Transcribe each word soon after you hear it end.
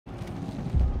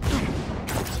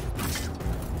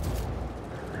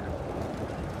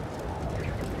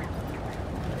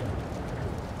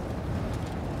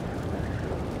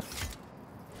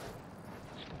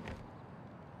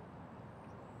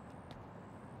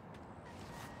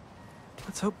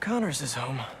Let's hope Connors is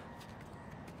home.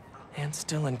 And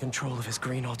still in control of his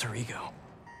green alter ego.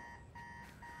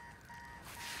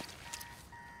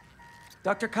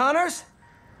 Dr. Connors?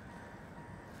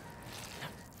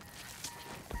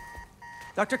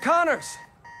 Dr. Connors!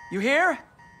 You here?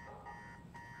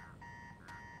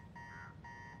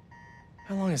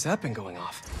 How long has that been going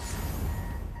off?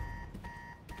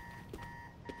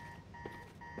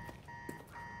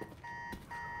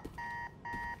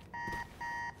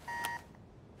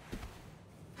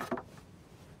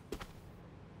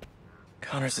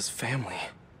 Connors' family.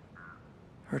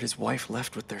 Heard his wife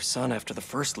left with their son after the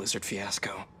first lizard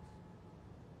fiasco.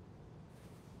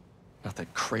 Not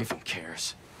that Craven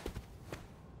cares.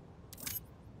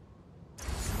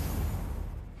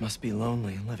 Must be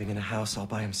lonely living in a house all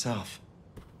by himself.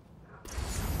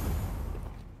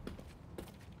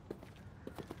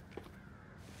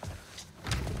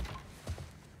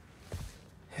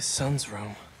 His son's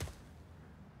room.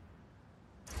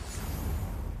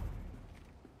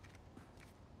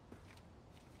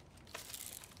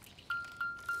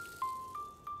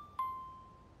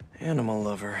 Animal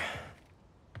lover.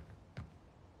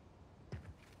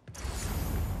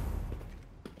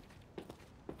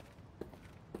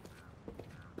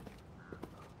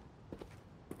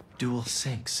 Dual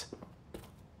sinks,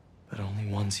 but only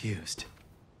one's used.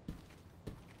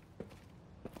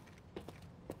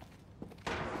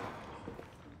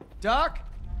 Doc?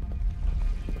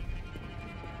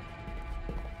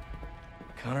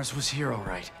 Connors was here, all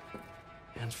right.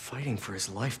 And fighting for his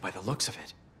life by the looks of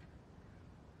it.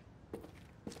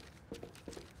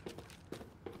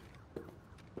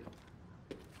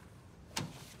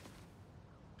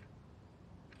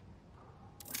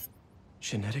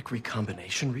 Genetic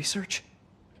recombination research?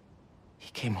 He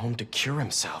came home to cure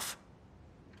himself.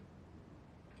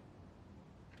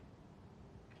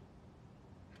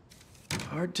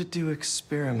 Hard to do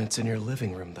experiments in your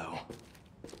living room, though.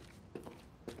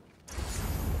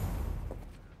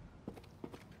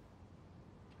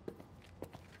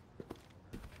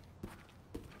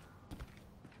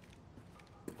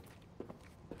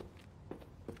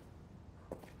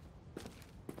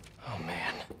 Oh,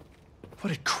 man. What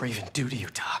did Craven do to you,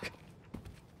 Doc?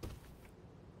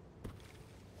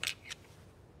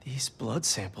 These blood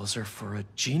samples are for a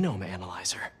genome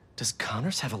analyzer. Does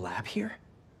Connors have a lab here?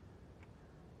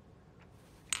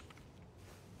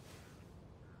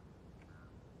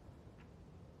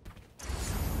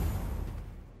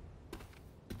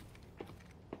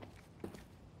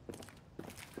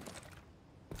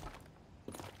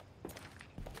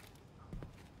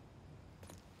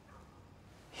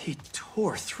 He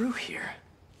tore through here.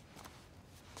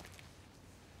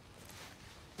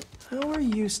 How are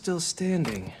you still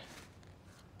standing?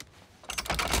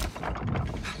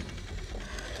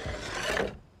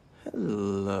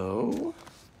 Hello?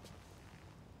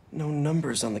 No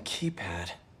numbers on the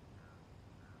keypad.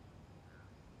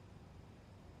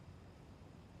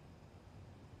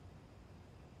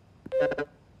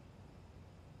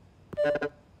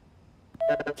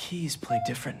 Keys play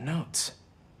different notes.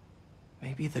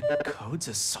 Maybe the code's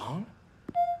a song?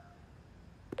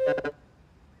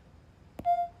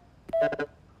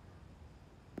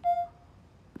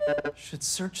 Should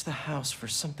search the house for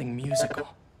something musical.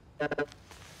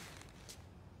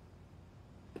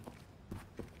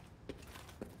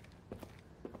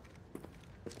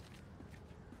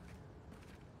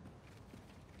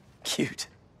 Cute.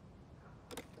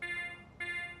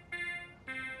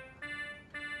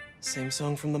 Same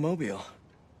song from the Mobile.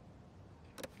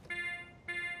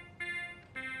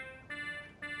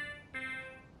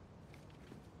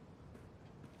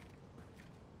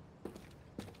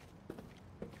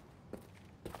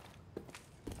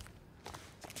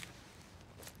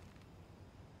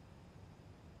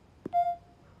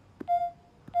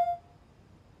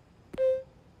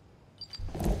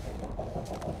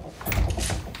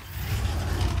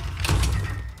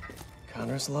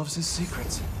 Connors loves his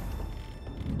secrets.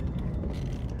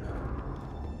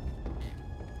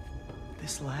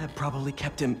 This lab probably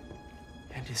kept him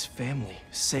and his family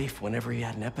safe whenever he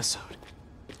had an episode.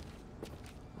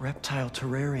 Reptile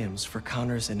terrariums for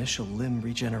Connor's initial limb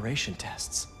regeneration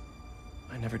tests.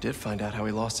 I never did find out how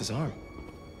he lost his arm.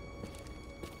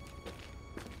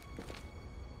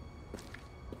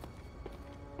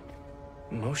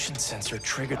 Motion sensor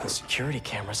triggered the security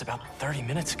cameras about 30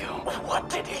 minutes ago. What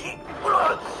did he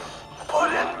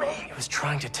put in me? He was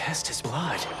trying to test his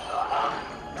blood.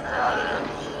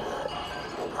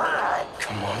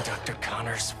 Come on, Dr.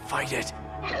 Connors, fight it.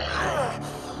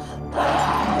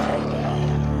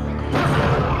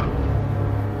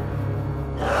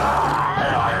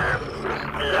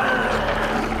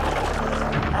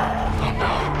 Oh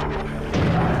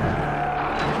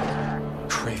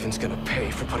gonna pay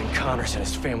for putting Connors and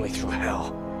his family through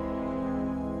hell.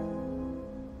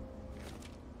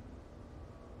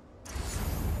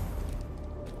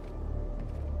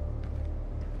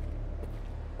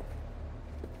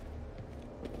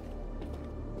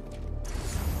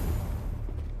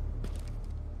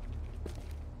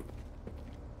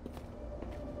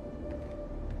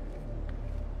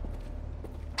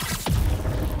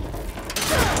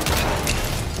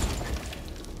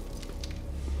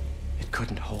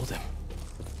 Couldn't hold him.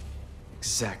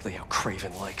 Exactly how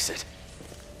Kraven likes it.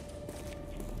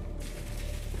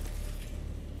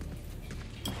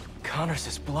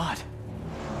 Connors' blood.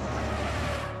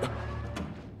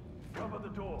 Cover the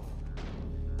door.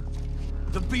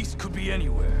 The beast could be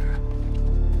anywhere.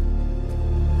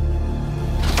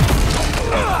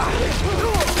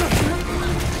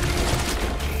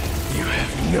 You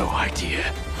have no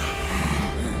idea.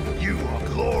 You are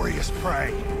glorious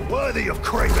prey, worthy of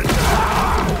Kraven.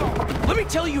 Let me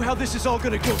tell you how this is all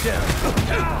gonna go down.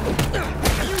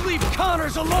 You leave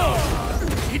Connors alone!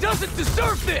 He doesn't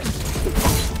deserve this!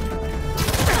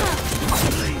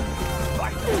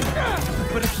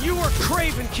 But if you or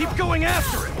Kraven keep going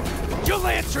after him, you'll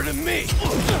answer to me!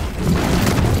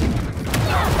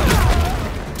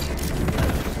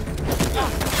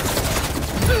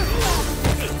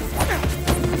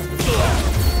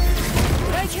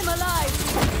 Break him alive!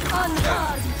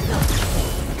 Unharmed!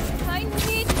 I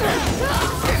need to...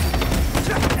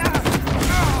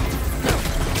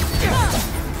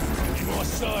 More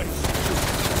size.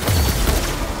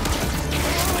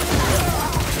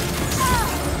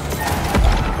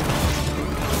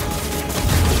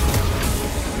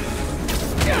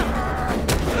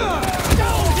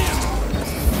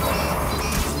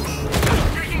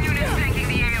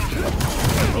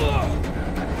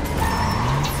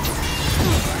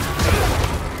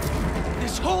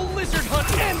 This whole lizard hunt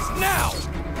ends now!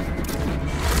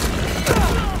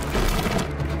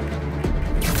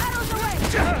 Arrows away!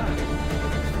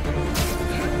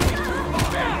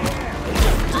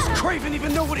 Does Kraven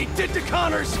even know what he did to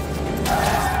Connors?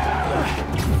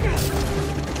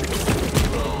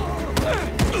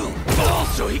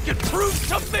 Oh, so he could prove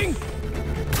something?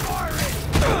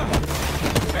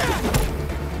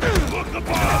 Look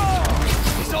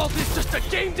above! Is all this just a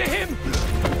game to him?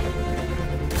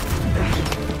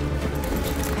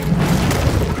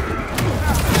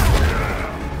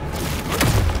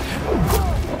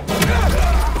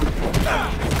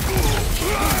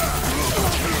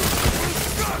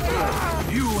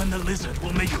 You and the lizard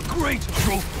will make a great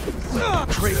trophy.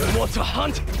 Kraven wants a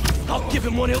hunt? I'll give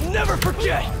him one he'll never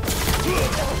forget!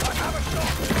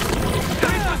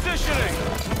 Repositioning!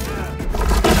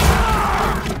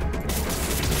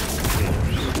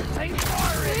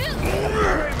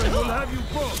 Kraven will have you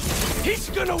both. He's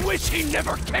gonna wish he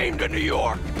never came to New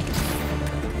York!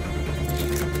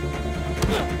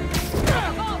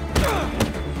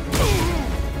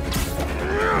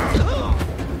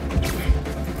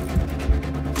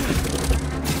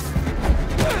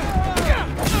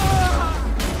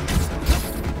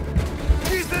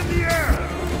 He's in the air!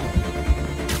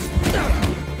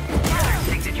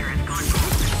 Signature has gone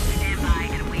cold. Stand by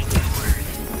and await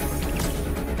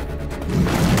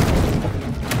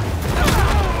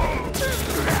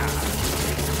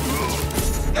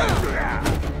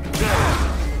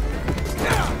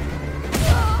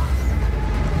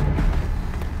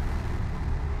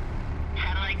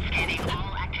Satellite scanning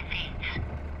all active feeds.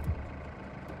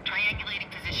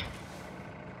 Triangulating position.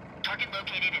 Target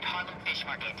located at Harlem Fish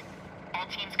Market. All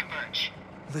teams converge.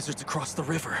 Lizard's across the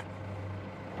river.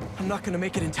 I'm not gonna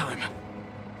make it in time.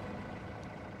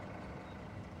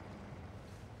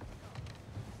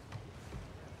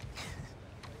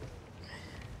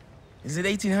 Is it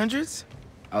 1800s?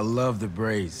 I love the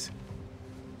braids.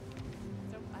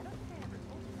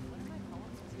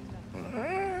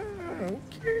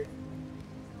 Okay.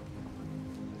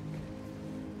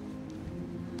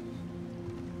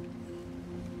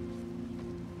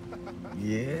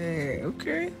 Yeah,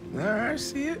 okay. All right, I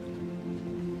see it.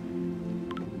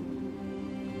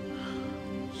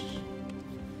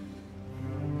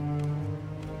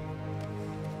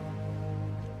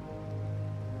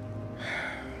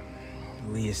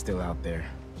 Lee is still out there.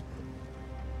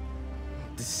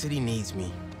 The city needs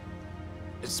me.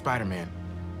 It's Spider-Man,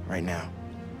 right now.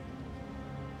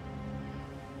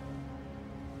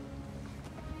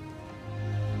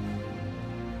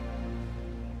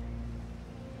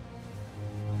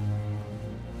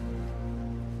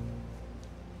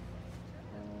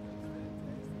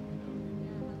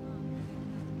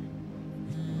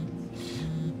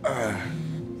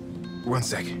 One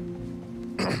second.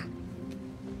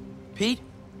 Pete?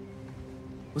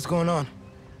 What's going on?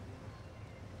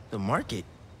 The market?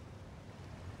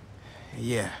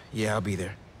 Yeah, I'll be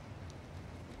there.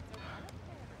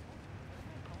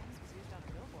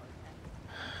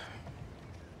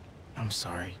 I'm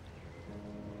sorry.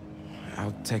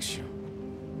 I'll text you.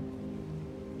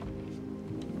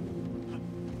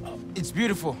 It's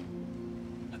beautiful.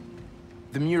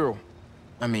 The mural,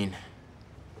 I mean.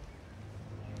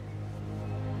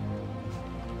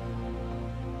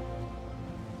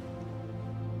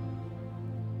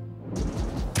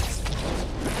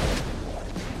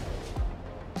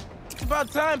 It's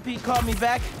about time Pete called me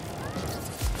back.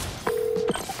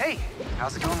 Hey,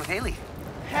 how's it going with Haley?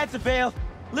 Had to bail.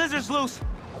 Lizard's loose.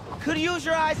 Could use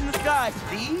your eyes in the skies.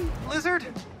 The lizard?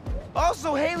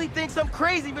 Also, Haley thinks I'm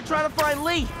crazy for trying to find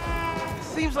Lee.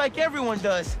 Seems like everyone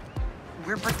does.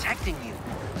 We're protecting you.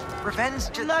 Revenge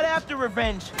just... I'm not after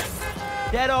revenge.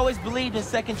 Dad always believed in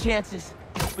second chances.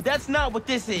 But that's not what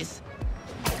this is.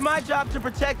 It's my job to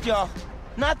protect y'all,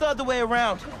 not the other way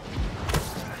around.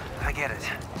 I get it.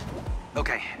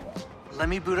 Okay, let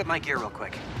me boot up my gear real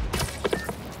quick.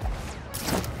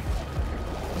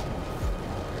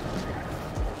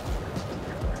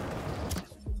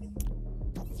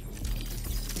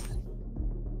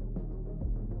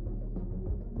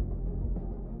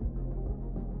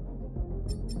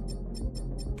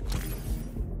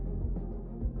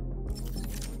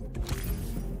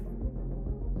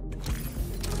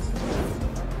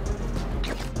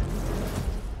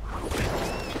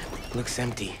 Looks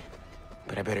empty,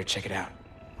 but I better check it out.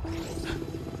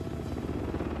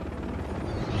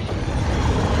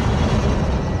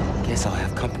 Guess I'll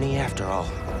have company after all.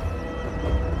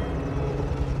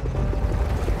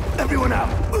 Everyone out!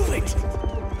 Move it!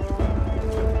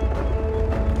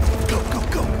 Go!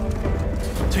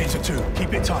 Teams of 2,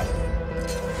 keep it tight.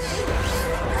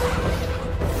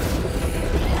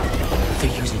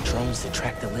 They're using drones to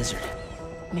track the lizard.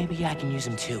 Maybe I can use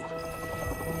them too.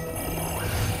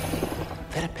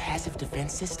 Is that a passive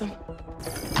defense system?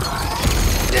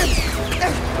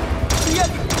 Yep,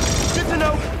 good to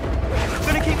know.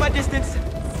 Gonna keep my distance.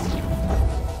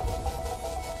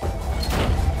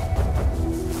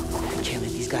 Can't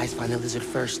let these guys find the lizard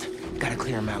first. Gotta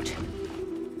clear them out.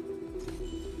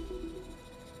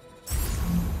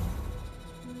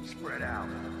 Spread out.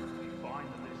 Find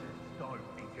the lizard, don't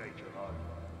engage alone.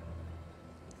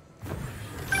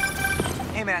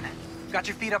 Hey man, got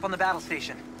your feet up on the battle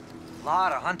station.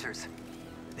 Lot of hunters.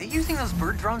 They using those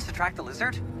bird drones to track the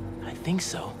lizard? I think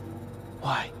so.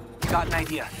 Why? Got an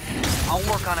idea. I'll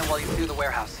work on it while you do the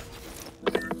warehouse.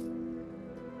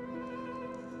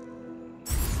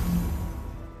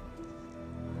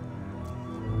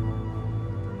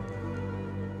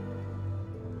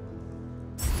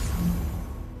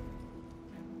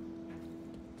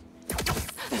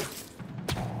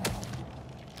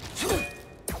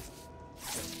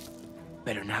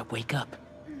 Better not wake up.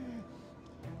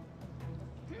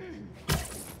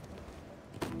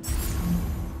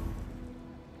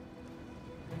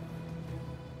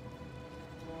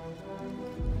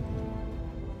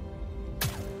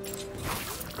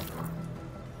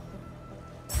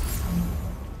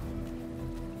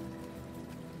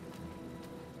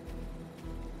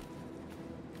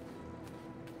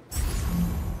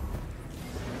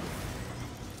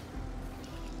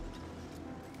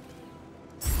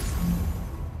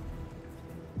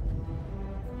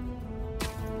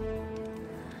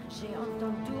 J'ai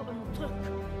entendu un truc.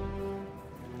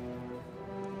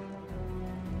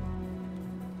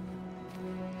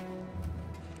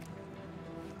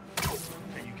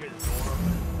 Can you get the door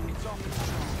open? It's off the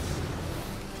chart.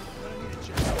 Gonna need a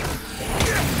check.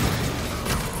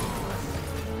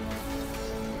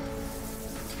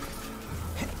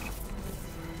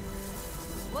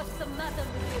 What's the matter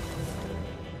with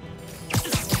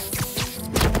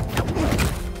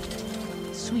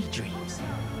you? Sweet dreams.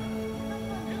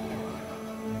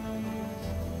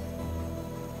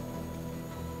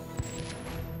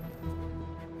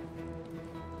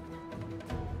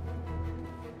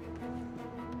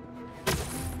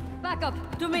 Back up,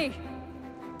 to me!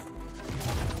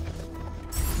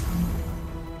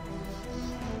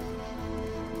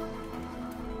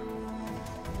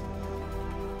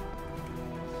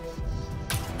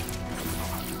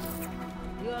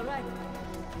 You all right?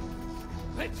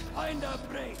 Let's find our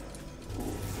prey.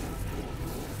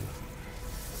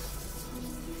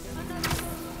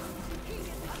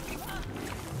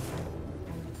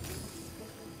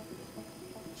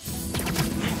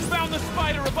 Found the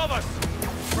spider above us!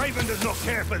 Raven does not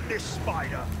care for this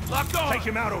spider. Locked on! Take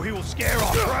him out or he will scare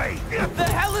our prey. The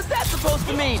hell is that supposed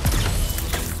to mean?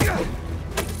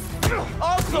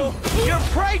 Also, your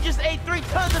prey just ate 3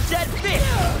 tons of dead fish!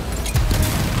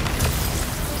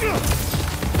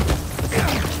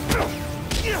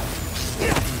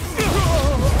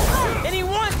 And he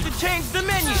wants to change the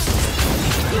menu!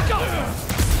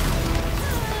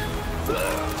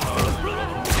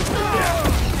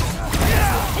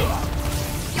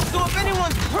 So if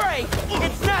anyone's prey,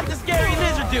 it's not the scary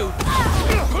lizard dude!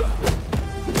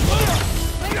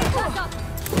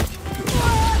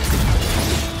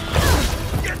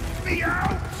 Get me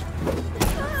out!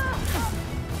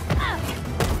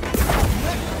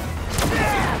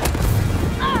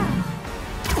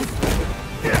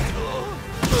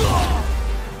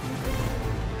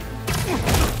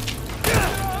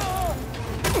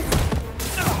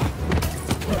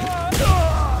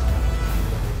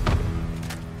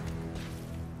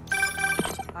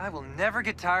 I will never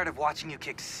get tired of watching you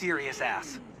kick serious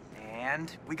ass.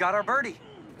 And we got our birdie.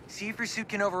 See if your suit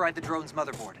can override the drone's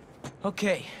motherboard.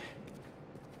 Okay.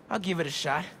 I'll give it a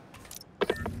shot.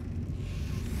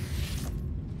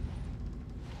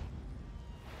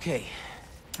 Okay.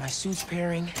 My suit's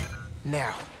pairing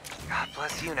now. God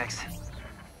bless Unix.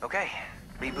 Okay,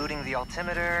 rebooting the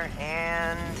altimeter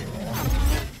and...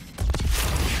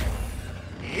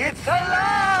 It's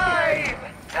alive!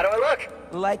 How do I look?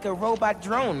 Like a robot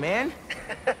drone, man.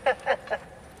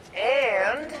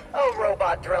 And a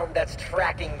robot drone that's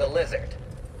tracking the lizard.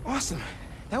 Awesome.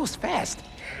 That was fast.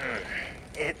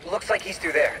 It looks like he's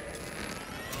through there.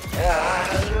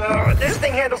 This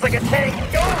thing handles like a tank.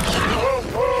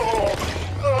 Oh,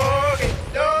 okay.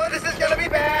 No, this is gonna be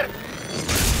bad.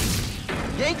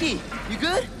 Yankee, you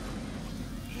good?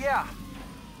 Yeah.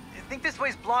 I think this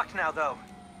way's blocked now, though.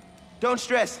 Don't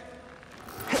stress.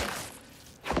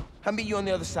 I'll meet you on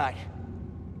the other side.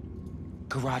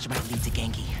 Garage might lead to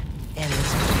Genki. And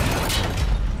listen.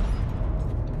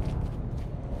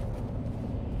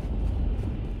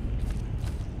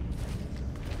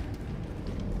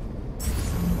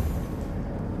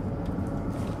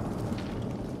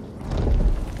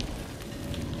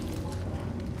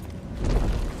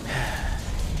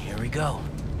 Here we go.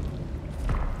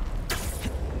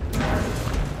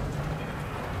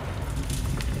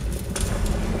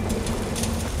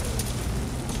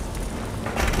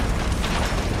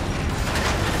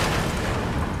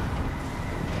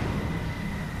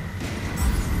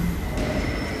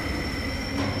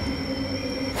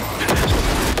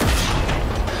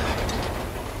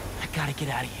 Get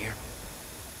out of here.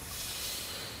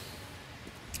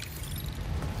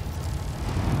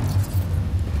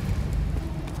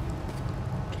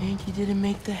 Genki didn't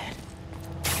make that.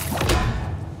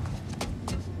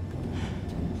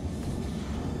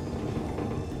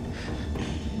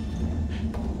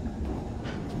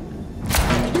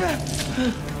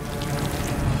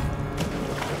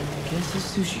 Guess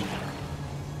it's sushi now.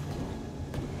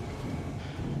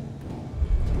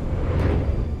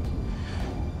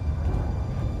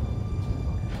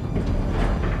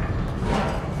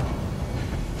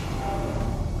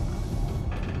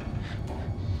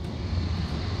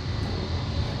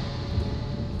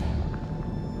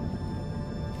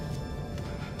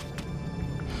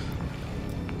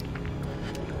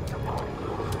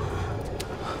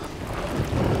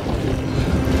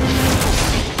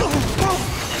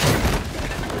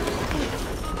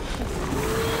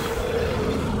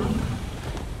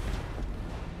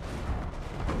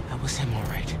 That was him, all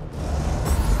right.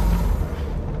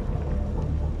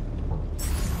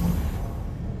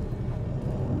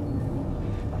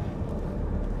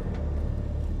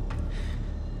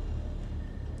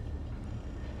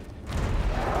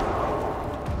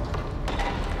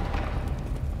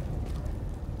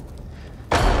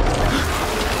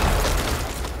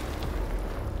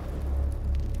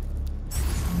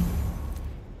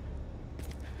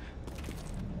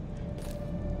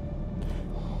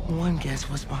 One guess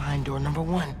what's behind door number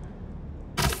 1.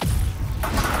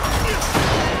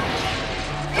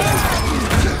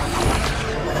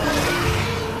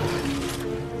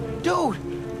 Dude,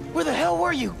 where the hell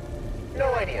were you?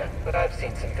 No idea, but I've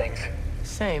seen some things.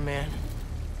 Same, man.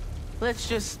 Let's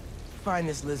just find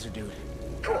this lizard dude.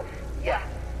 Cool, yeah.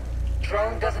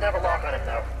 Drone doesn't have a lock on him,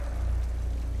 though.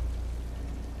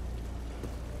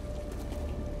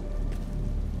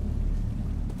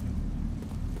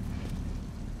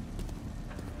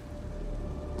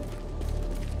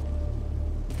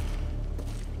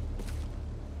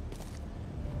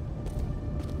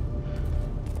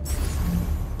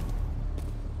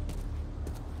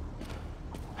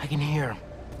 I can hear him.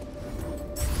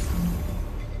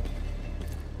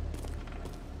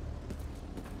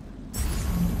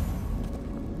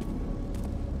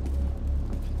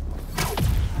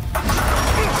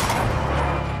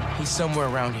 He's somewhere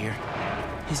around here.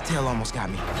 His tail almost got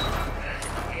me.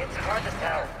 It's hard to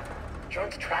tell.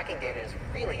 Drone's tracking data is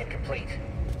really incomplete.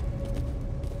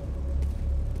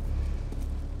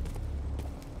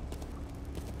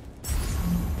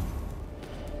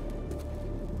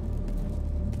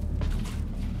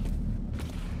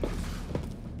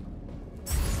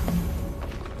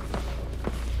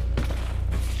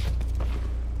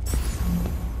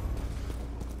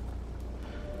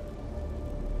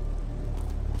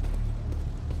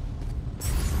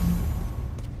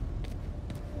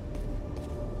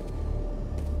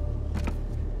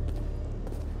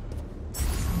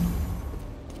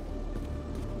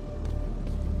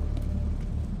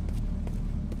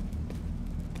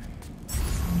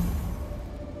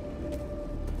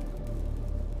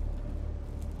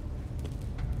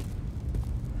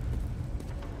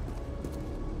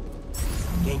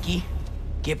 Ganke,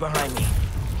 get behind me.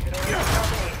 You don't need to tell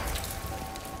me.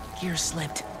 Gear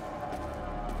slipped.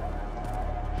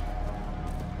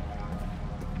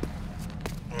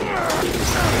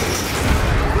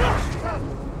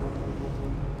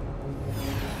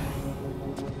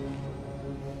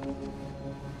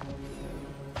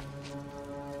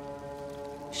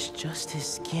 It's just his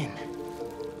skin.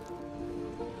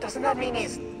 Doesn't that mean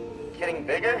he's getting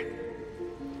bigger?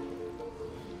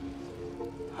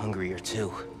 Hungrier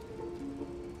too.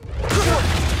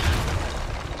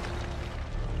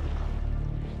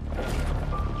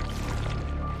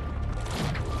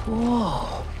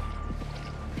 Whoa.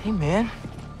 Hey, man.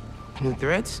 New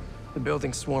threads? The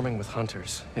building's swarming with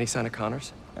hunters. Any sign of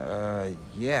Connors?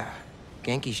 Yeah.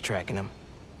 Ganke's tracking him.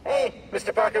 Hey,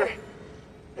 Mr. Parker.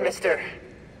 Mr.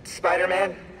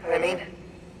 Spider-Man, I mean.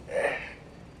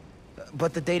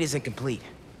 But the data's incomplete.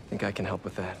 Think I can help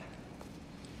with that.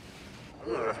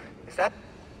 Ugh, is that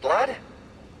blood?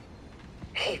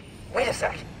 Hey, wait a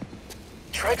sec.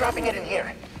 Try dropping it in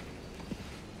here.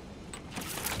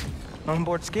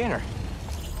 Onboard scanner.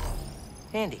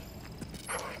 Handy.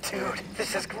 Dude,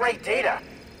 this is great data.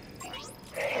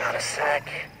 Hang on a sec.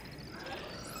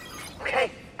 Okay,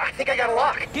 I think I got a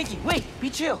lock. Ganke, wait! Be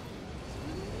chill!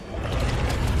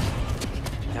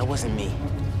 That wasn't me.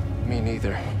 Me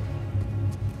neither.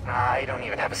 I don't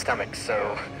even have a stomach,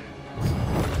 so...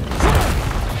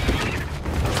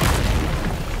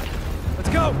 Let's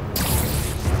go!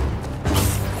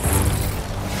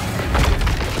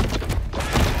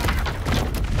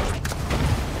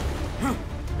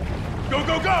 Go,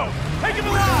 go, go! Take him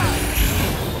alive!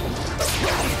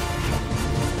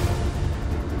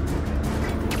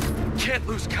 Can't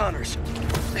lose Connors.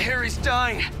 Harry's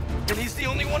dying, and he's the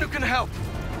only one who can help.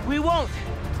 We won't!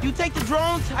 You take the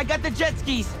drones, I got the jet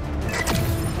skis.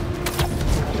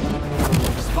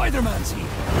 Spider-Man's here.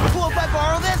 Cool if I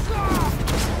borrow this?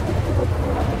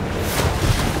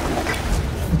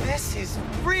 This is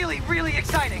really, really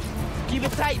exciting. Keep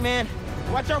it tight, man.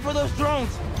 Watch out for those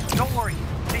drones. Don't worry.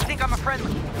 They think I'm a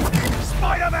friendly.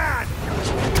 Spider-Man!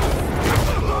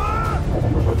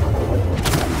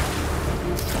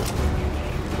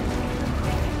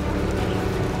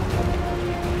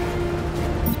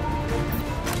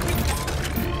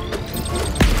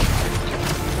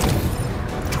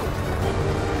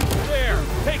 There!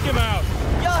 Take him out!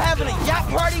 Y'all having a yacht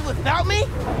party without me?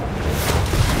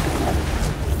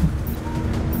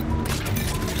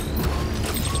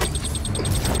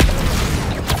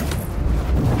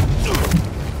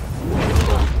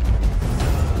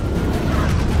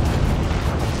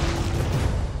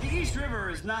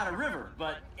 Not a river,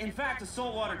 but in fact a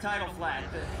saltwater tidal flat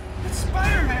that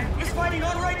Spider-Man is fighting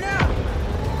on right now!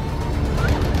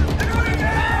 Everybody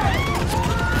down!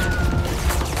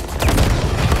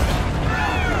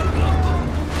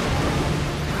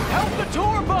 Help the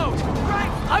tour boat!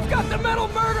 Right! I've got the metal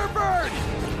murder bird!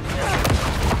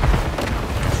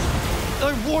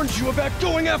 I warned you about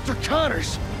going after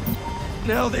Connors!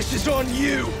 Now this is on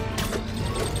you!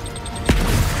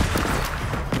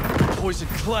 Poison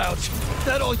clouds!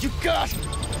 That all you got?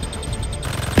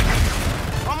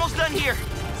 Almost done here.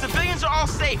 Civilians are all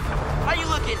safe. How you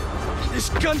looking?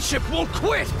 This gunship won't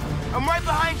quit! I'm right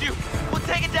behind you. We'll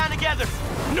take it down together.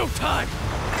 No time!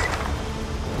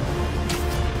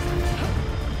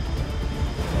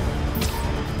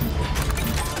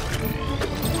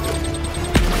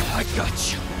 I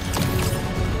got you.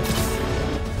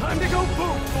 Time to go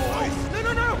boom, boys!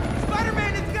 No!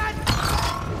 Spider-Man has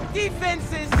got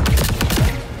defenses!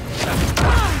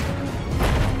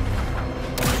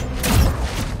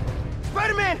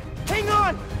 Spider-Man, hang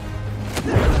on!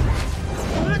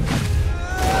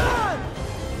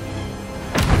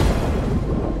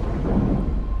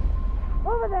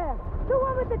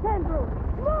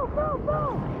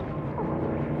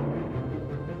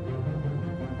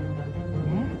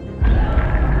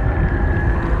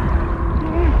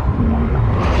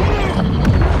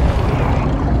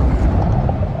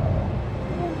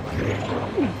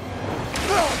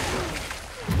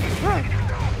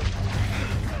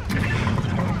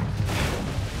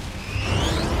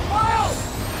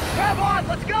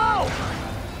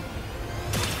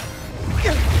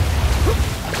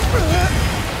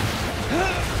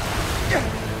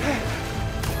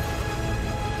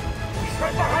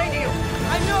 right behind you!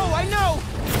 I know!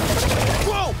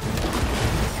 Whoa!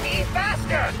 Ski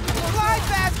faster! Fly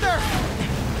faster!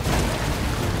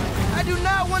 I do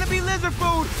not want to be lizard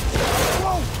food!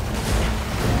 Whoa!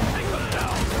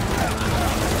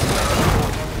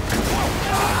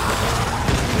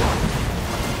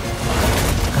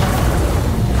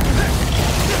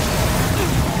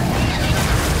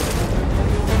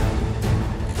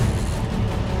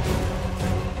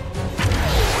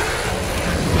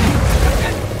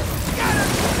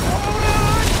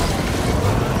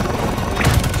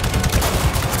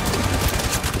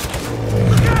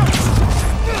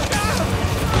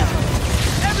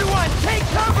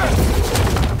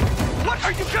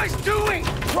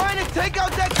 Trying to take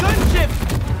out that gunship!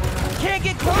 Can't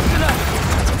get close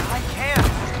enough! I can.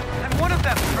 I'm one of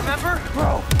them, remember?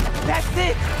 Bro, that's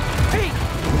it! Pete!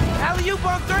 Alley-oop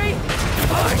on 3?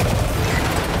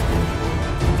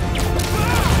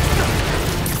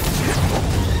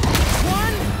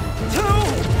 One, two,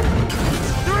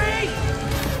 three!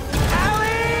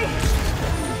 Alley!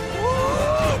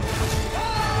 Woo!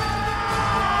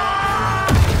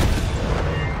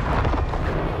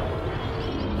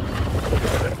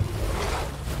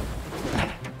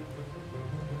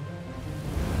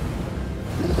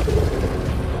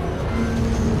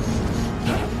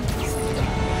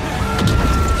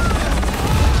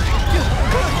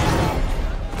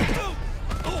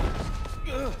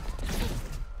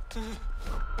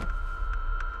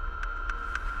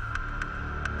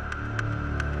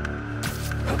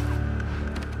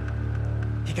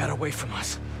 He got away from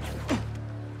us.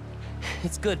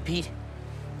 It's good, Pete.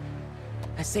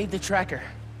 I saved the tracker.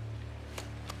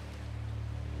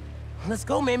 Let's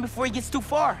go, man, before he gets too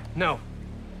far. No.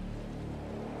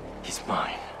 He's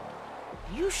mine.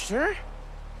 You sure?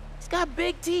 He's got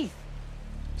big teeth.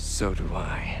 So do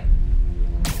I.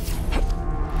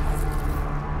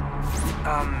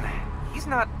 He's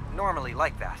not normally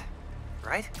like that,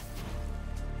 right?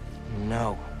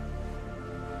 No.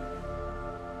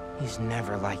 He's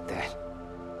never like that.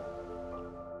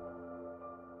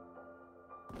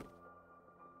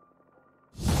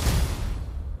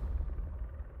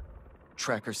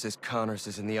 Tracker says Connors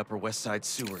is in the Upper West Side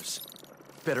sewers.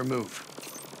 Better move.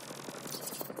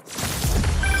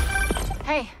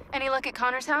 Hey, any luck at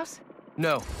Connor's house?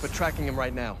 No, but tracking him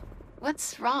right now.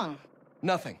 What's wrong?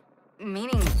 Nothing.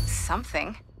 Meaning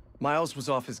something. Miles was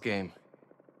off his game.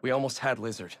 We almost had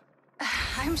Lizard.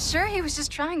 I'm sure he was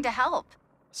just trying to help.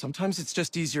 Sometimes it's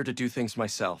just easier to do things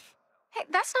myself. Hey,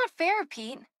 that's not fair,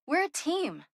 Pete. We're a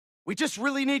team. We just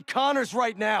really need Connors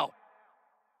right now.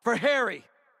 For Harry.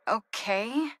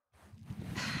 Okay.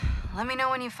 Let me know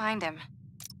when you find him.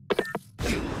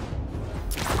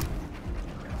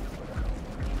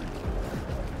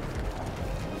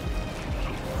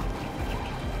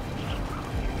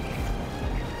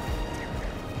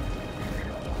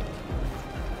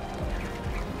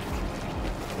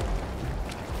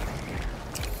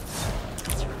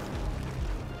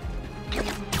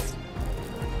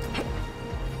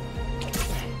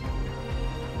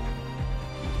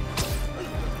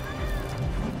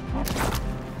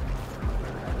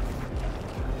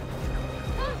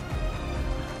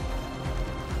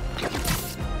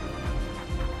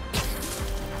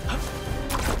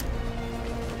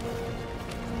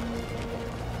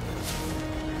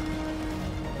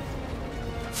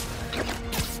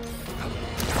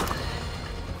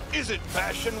 Is it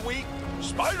Fashion Week?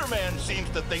 Spider-Man seems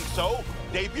to think so,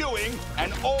 debuting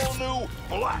an all-new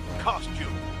black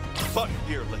costume. But,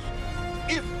 dear listener,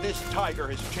 if this tiger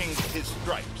has changed his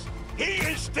stripes, he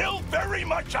is still very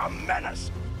much a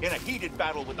menace. In a heated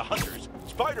battle with the Hunters,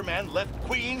 Spider-Man left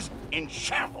Queens in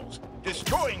shambles,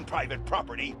 destroying private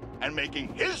property and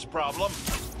making his problem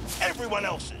everyone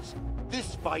else's.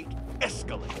 This fight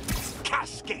escalated,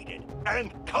 cascaded,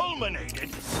 and culminated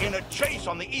in a chase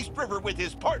on the East River with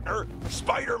his partner,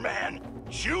 Spider-Man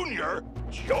Jr.,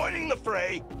 joining the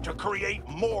fray to create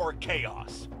more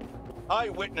chaos.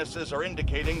 Eyewitnesses are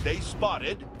indicating they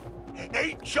spotted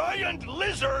a giant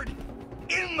lizard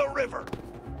in the river.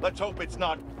 Let's hope it's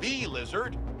not the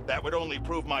lizard. That would only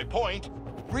prove my point.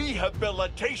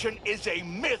 Rehabilitation is a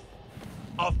myth,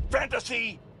 a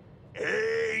fantasy,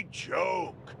 a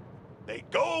joke. They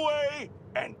go away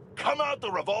and come out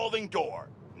the revolving door.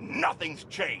 Nothing's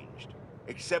changed,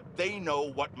 except they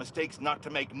know what mistakes not to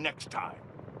make next time.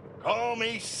 Call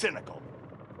me cynical,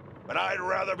 but I'd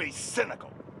rather be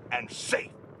cynical and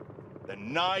safe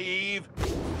than naive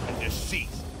and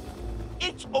deceased.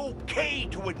 It's okay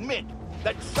to admit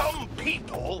that some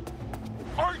people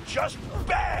are just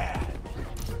bad.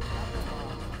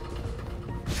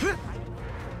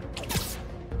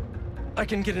 I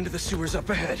can get into the sewers up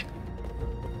ahead.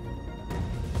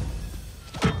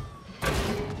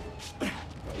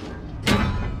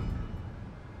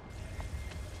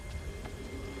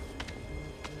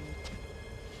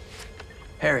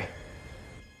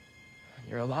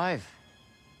 alive.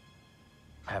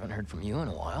 I haven't heard from you in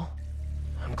a while.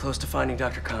 I'm close to finding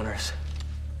Dr. Connors.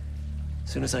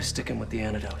 As soon as I stick him with the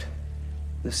antidote,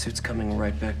 this suit's coming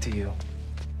right back to you.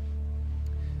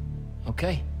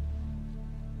 Okay.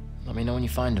 Let me know when you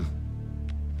find him.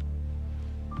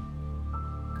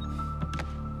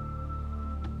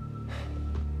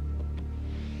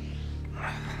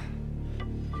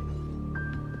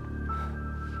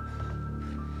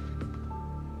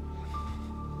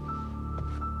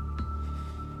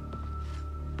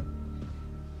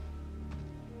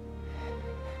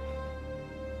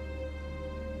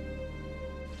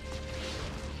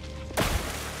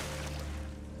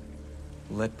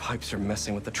 Lead pipes are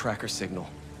messing with the tracker signal.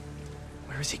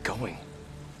 Where is he going?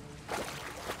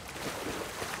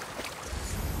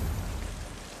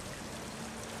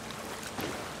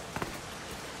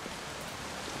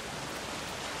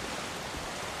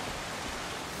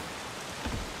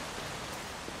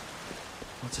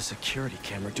 What's a security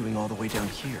camera doing all the way down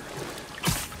here?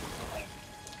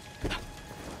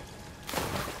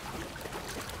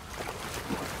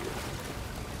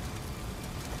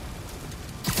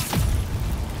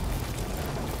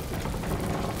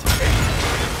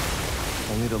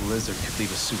 Only the lizard could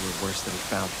leave a sewer worse than he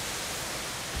found it.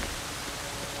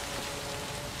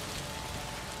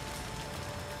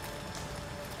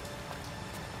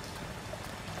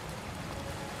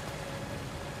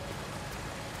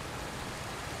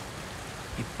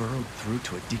 He burrowed through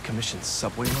to a decommissioned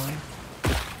subway line?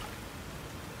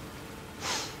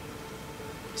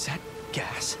 Is that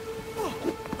gas?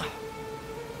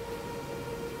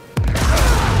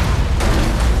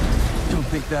 Don't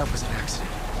think that was an accident.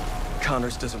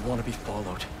 Connors doesn't want to be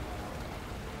followed.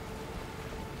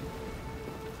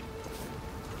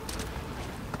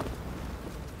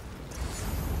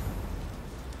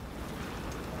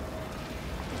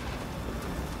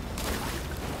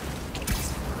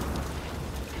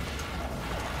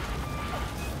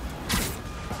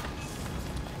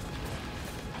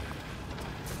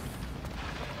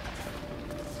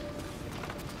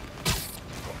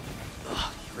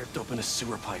 Ugh, he ripped open a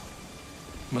sewer pipe.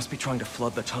 Must be trying to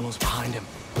flood the tunnels behind him.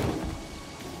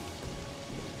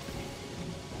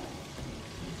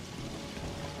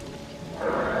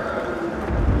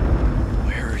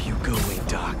 Where are you going,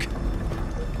 Doc?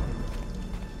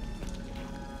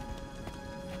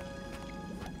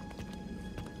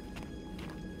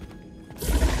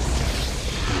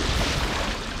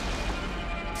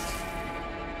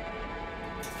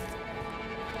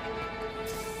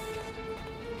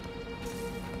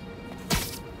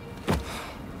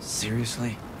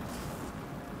 Seriously?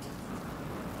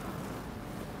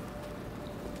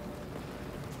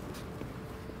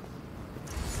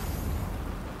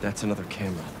 That's another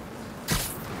camera.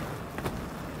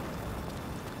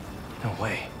 No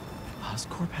way.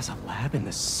 Oscorp has a lab in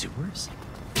the sewers?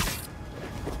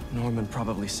 Norman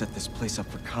probably set this place up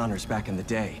for Connors back in the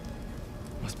day.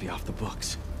 Must be off the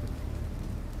books.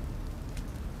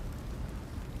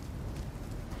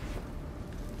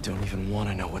 Don't even want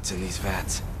to know what's in these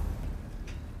vats.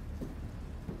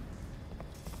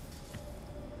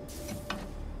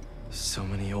 So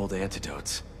many old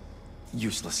antidotes.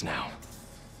 Useless now.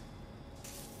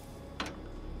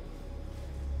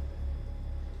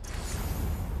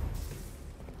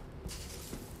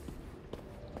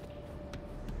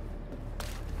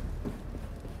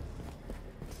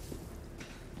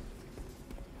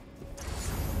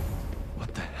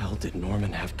 What the hell did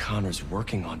Norman have Connors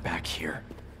working on back here?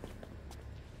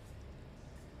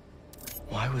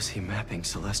 Why was he mapping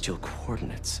celestial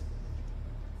coordinates?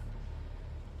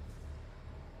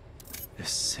 This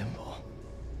symbol.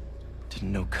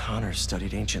 Didn't know Connors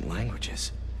studied ancient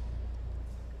languages.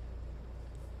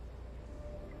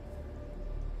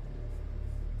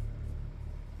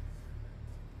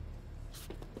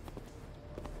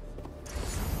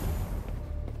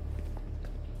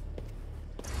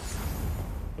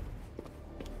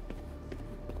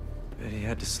 Bet he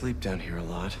had to sleep down here a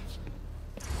lot.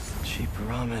 Cheap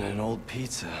ramen and old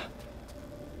pizza.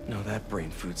 Know that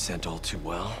brain food scent all too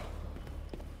well.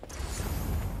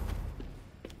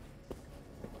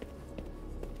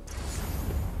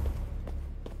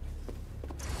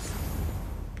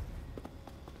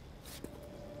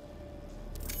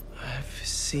 I've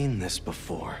seen this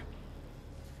before.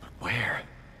 But where?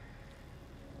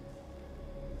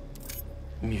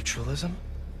 Mutualism?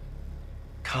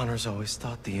 Connors always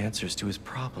thought the answers to his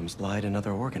problems lied in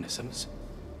other organisms.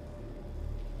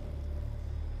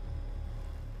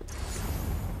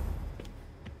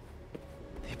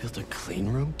 They built a clean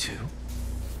room, too?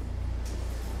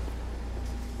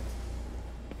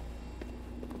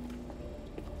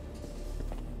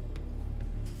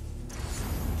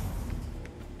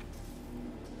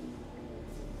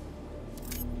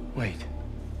 Wait.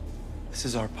 This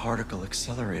is our particle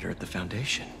accelerator at the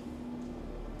Foundation.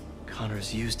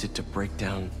 Connors used it to break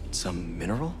down some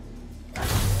mineral?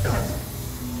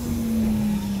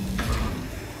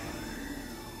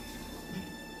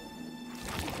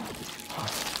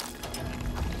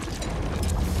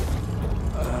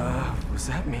 Was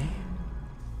that me?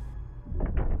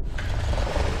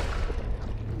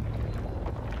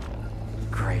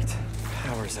 Great.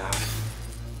 Power's out.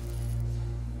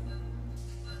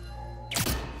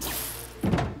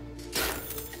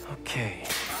 Okay,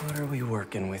 what are we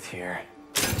working with here?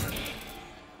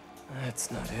 That's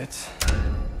not it.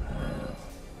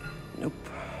 Nope.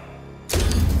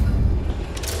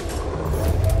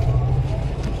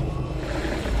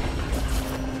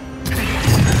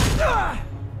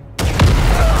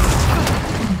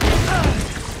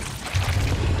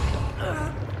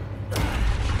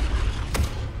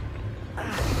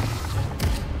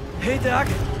 Hey, Doc.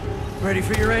 Ready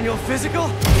for your annual physical?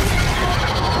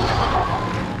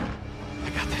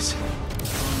 I got this.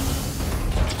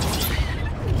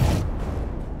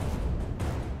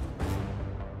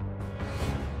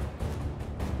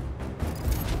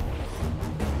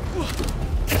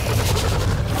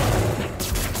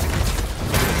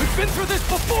 We've been through this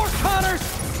before, Connors!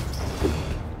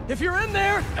 If you're in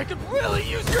there, I could really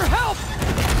use your help!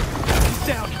 He's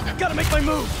down. Gotta make my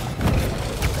move.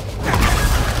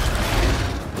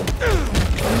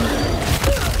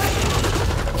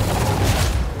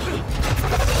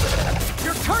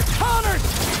 You're Kurt Connors,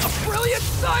 a brilliant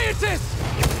scientist!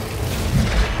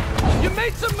 You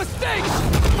made some mistakes,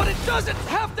 but it doesn't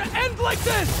have to end like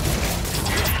this!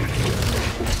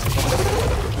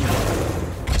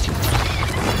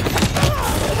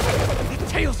 The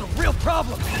tail's a real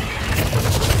problem.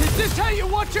 Is this how you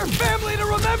want your family to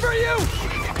remember you?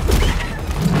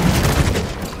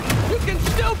 You can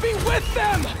still be with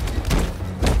them!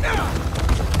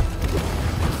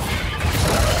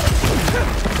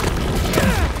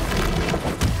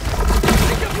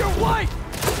 Think of your wife!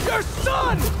 Your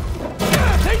son!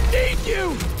 They need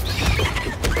you!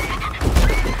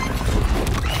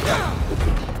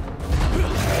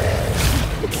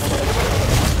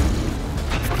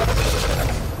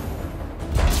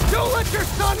 Don't let your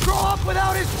son grow up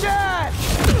without his dad!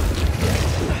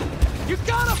 You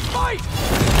gotta fight!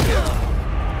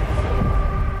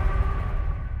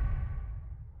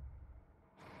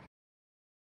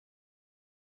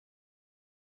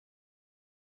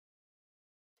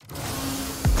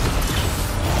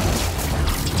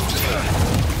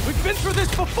 We've been through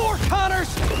this before, Connors!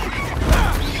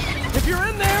 If you're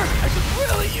in there, I could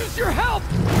really use your help!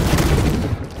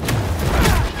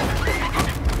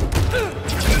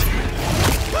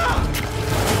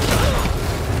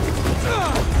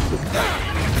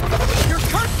 You're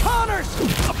Kurt Connors,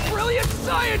 a brilliant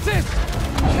scientist!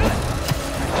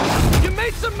 You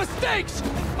made some mistakes,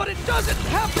 but it doesn't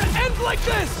have to end like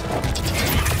this!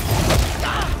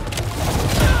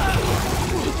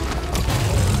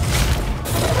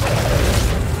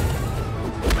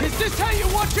 Is this how you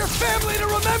want your family to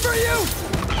remember you?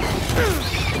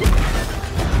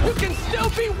 You can still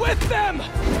be with them!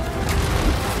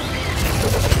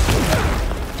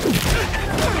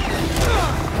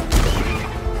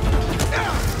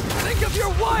 Think of your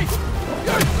wife!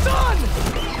 Your son!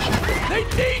 They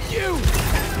need you!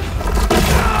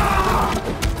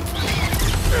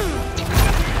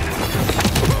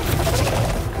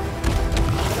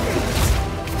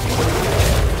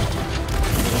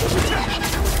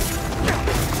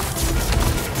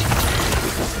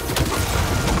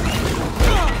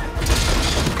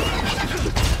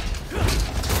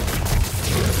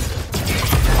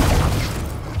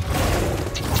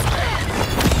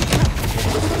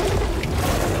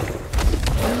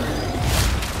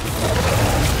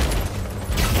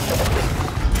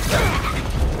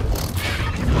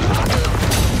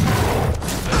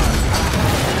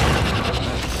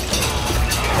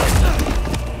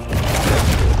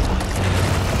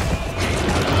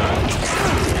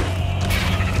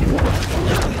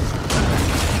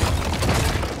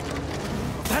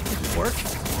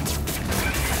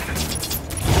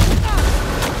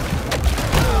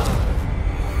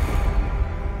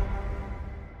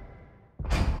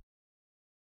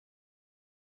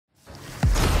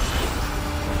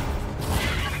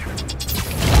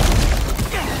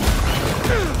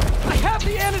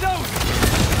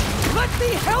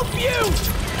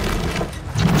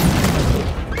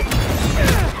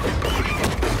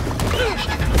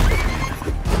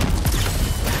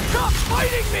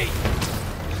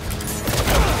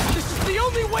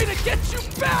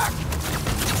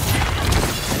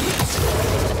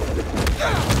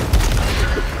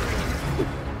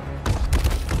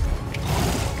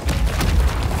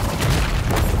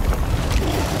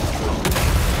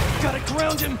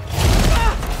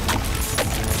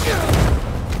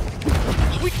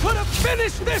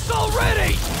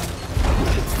 already!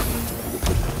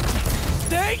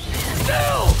 Stay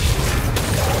still!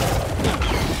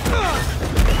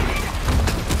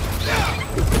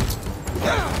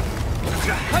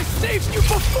 I saved you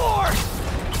before!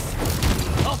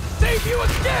 I'll save you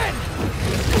again!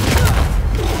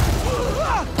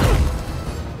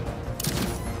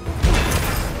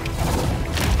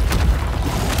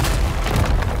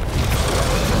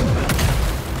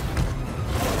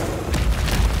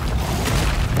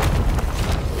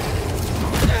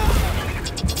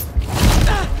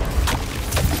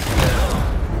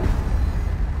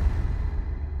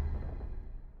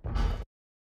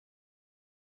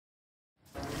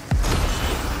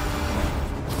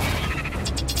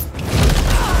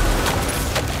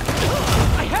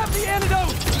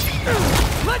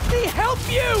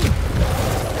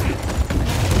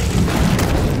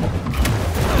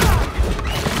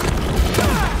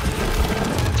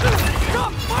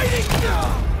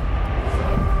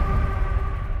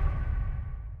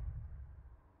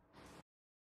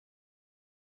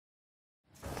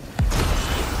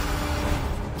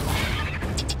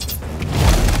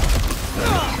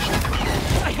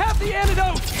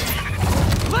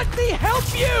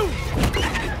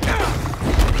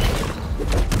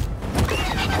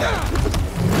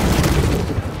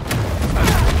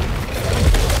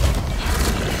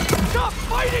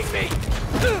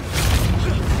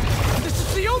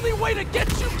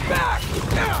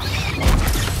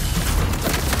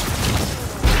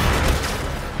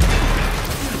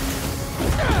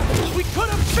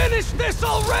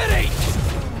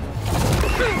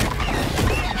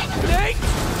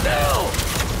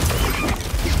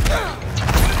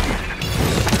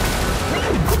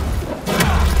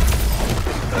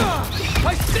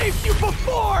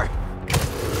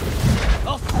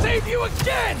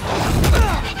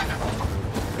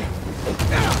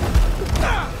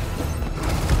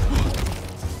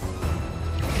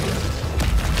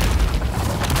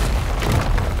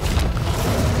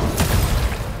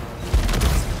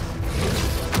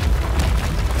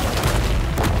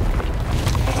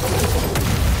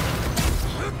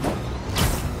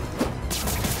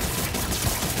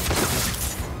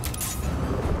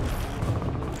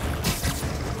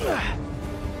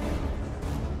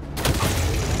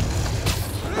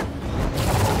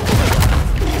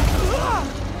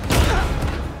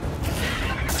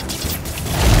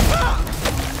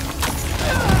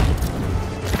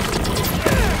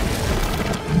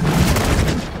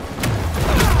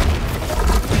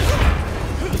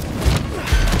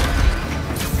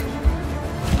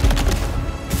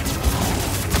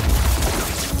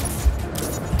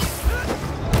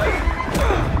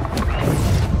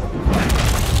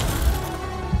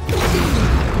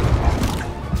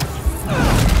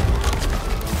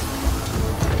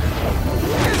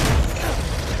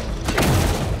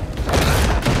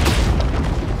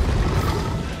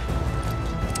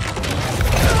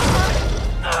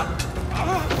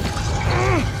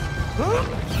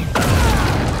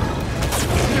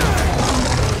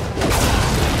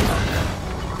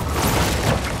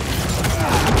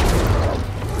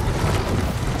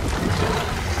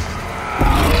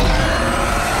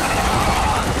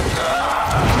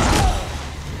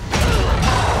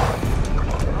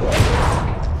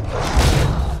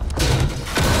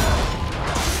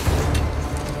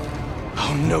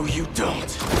 No, you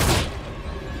don't.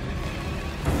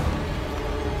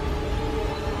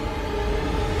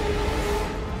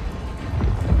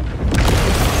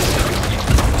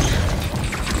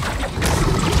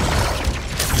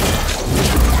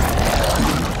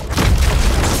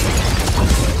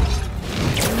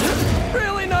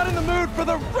 Really not in the mood for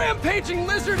the rampaging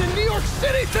lizard in New York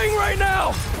City thing right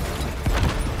now!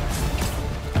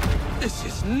 This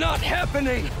is not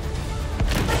happening!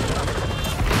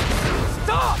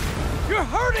 Stop! You're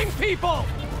hurting people!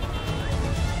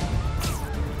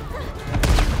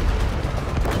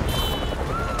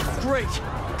 Great!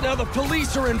 Now the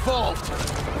police are involved!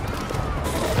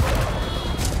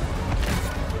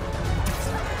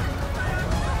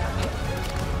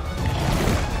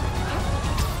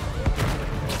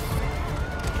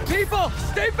 People,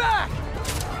 stay back!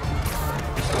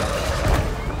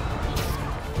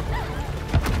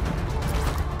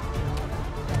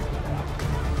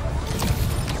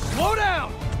 Slow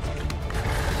down!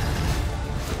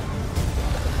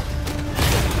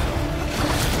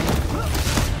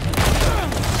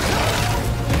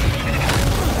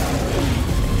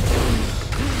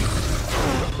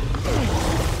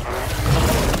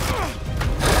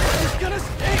 He's gonna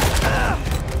stay.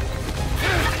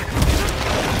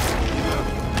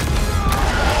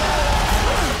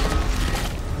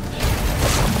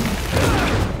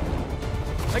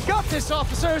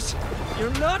 Connors!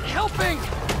 You're not helping!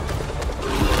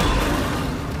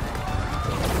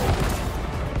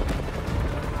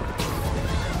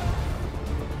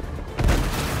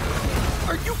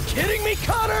 Are you kidding me,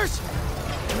 Connors?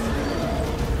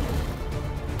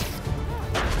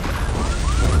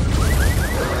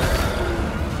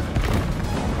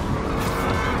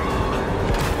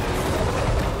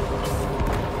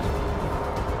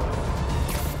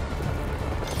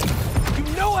 You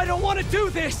know I don't want to do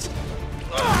this!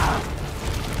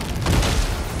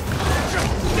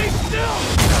 Just stay still!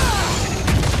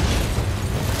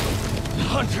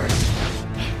 Hunters!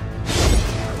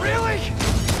 Really?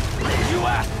 You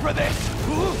asked for this!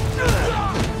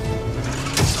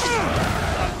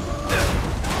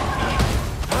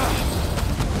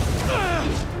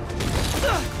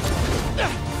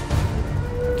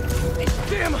 These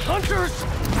damn hunters!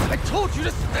 I told you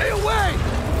to stay away!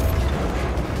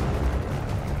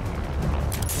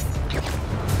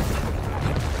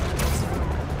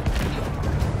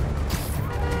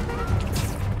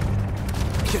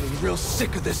 Getting real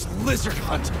sick of this lizard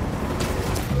hunt.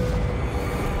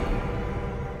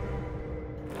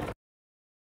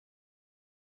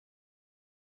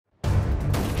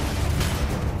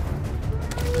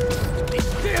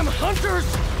 Hunters!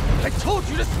 I told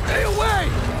you to stay away!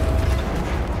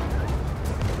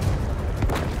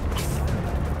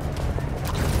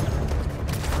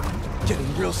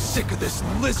 Getting real sick of this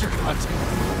lizard hunt.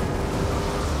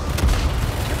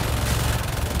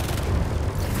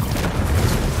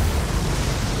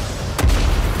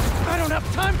 I don't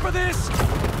have time for this!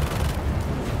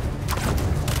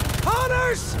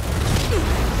 Hunters!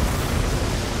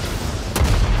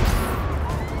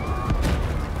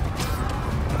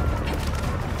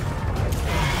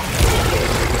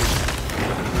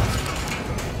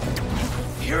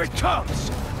 Here it comes!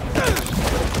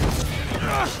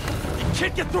 You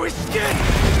can't get through his skin!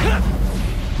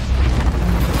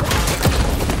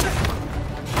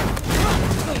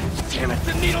 Damn it,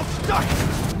 the needle's stuck!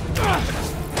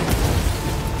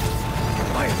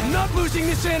 I am not losing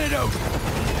this antidote!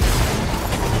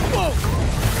 Whoa!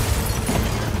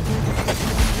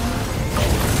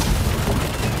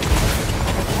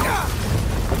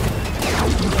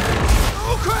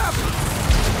 Oh crap!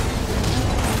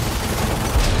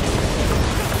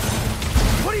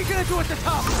 What are you gonna do at the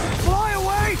top? Fly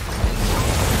away?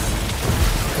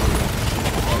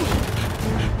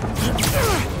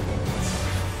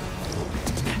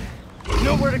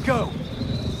 Nowhere to go.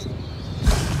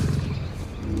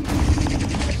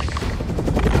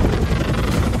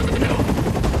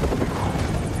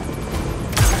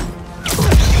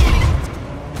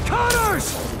 Connors!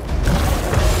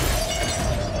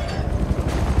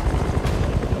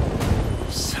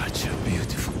 Such a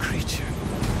beautiful creature.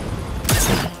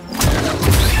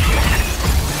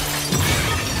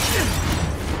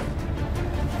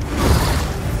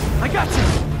 I got you!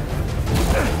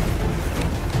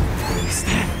 Is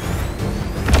that...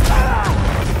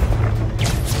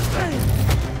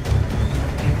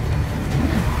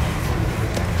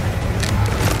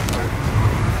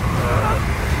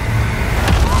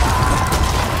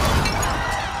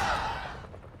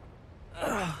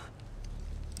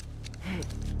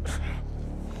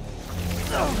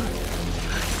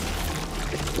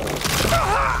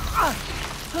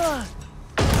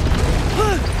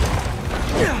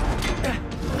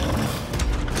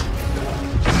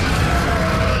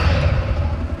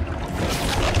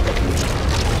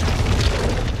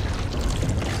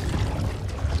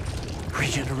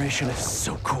 Regeneration is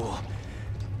so cool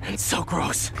and so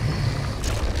gross.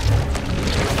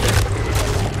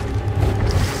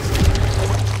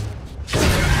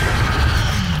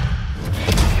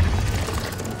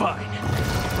 Fine.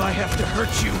 If I have to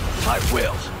hurt you, I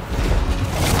will.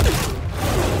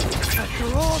 After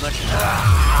all the...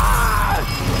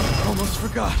 Almost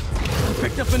forgot. I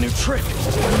picked up a new trick.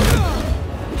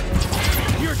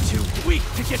 You're too weak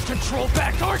to get control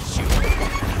back, aren't you?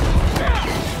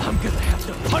 I'm gonna have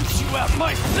to punch you out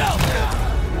myself!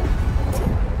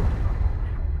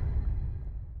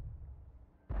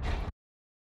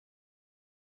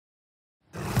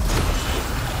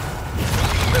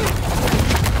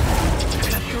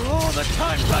 After all the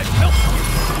times I've helped you,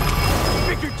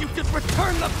 figured you could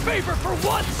return the favor for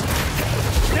once!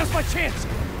 Now's my chance!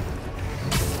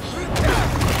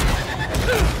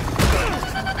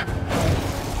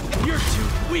 You're too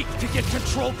weak to get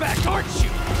control back, aren't you?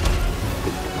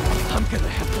 I'm gonna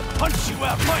have to punch you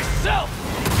out myself!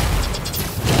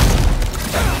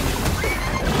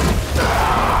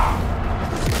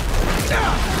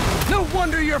 No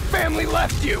wonder your family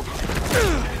left you!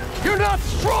 You're not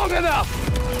strong enough!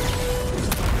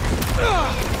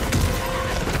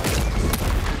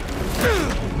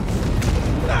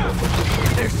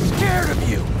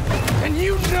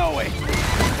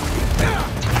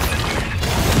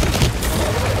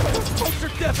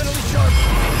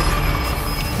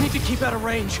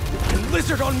 range, and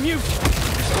Lizard on mute!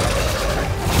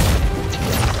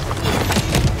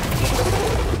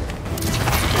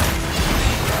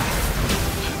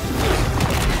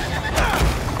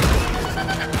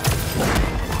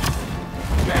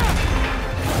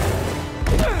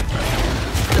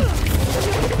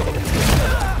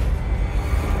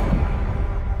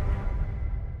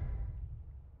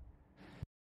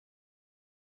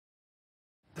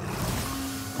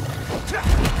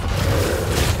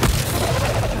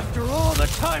 After all the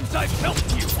times I've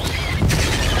helped you,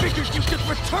 figured you could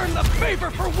return the favor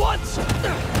for once!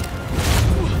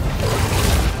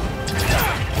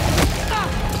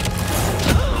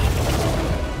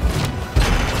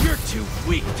 You're too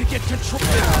weak to get control.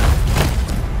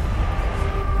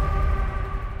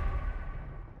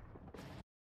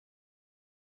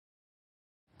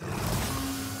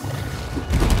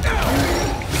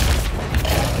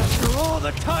 After all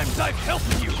the times I've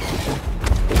helped you,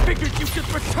 figured you could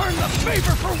return the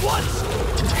favor for once!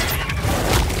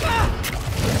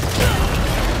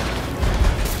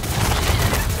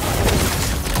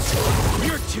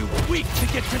 You're too weak to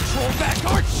get control back,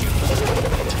 aren't you?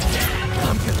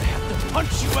 I'm gonna have to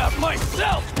punch you out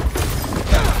myself!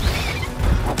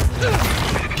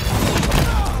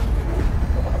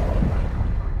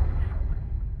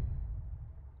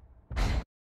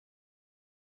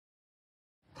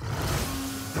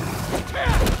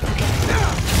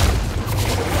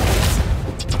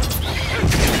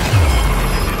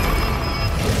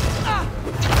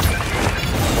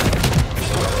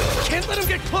 Can't let him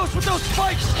get close with those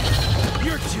spikes!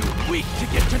 You're too weak to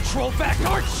get control back,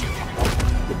 aren't you?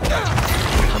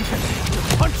 I'm gonna have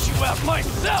to punch you out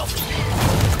myself!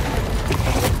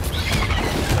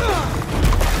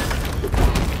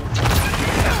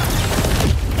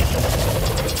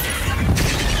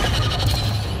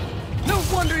 No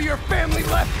wonder your family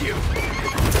left you!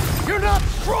 You're not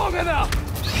strong enough!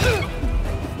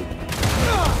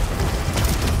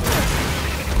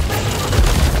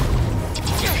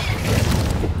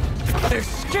 They're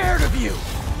scared of you,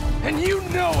 and you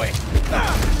know it!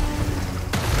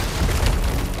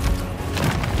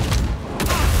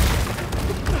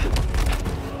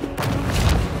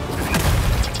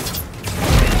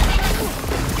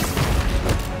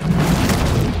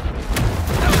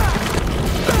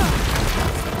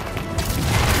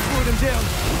 Put him down.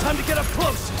 Time to get up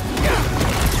close.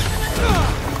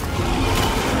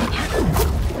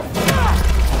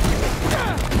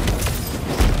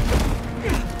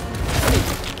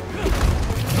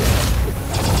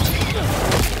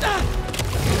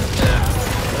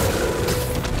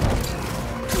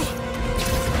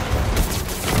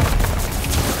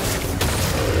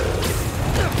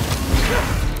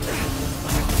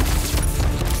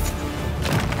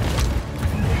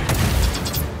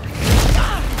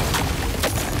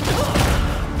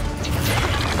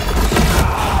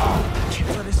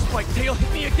 Can't let his spike tail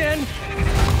hit me again.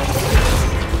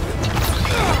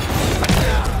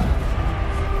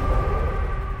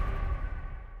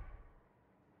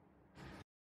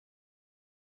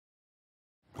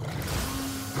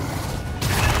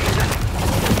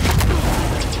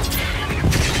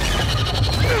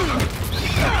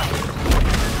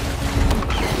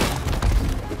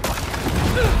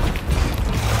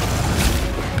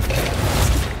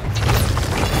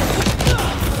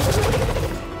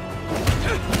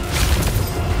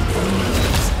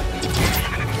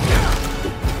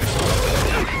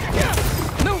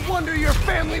 No wonder your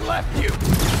family left you!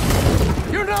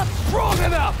 You're not strong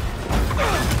enough!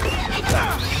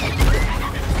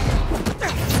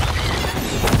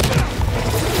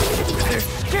 They're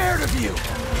scared of you,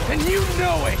 and you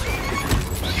know it!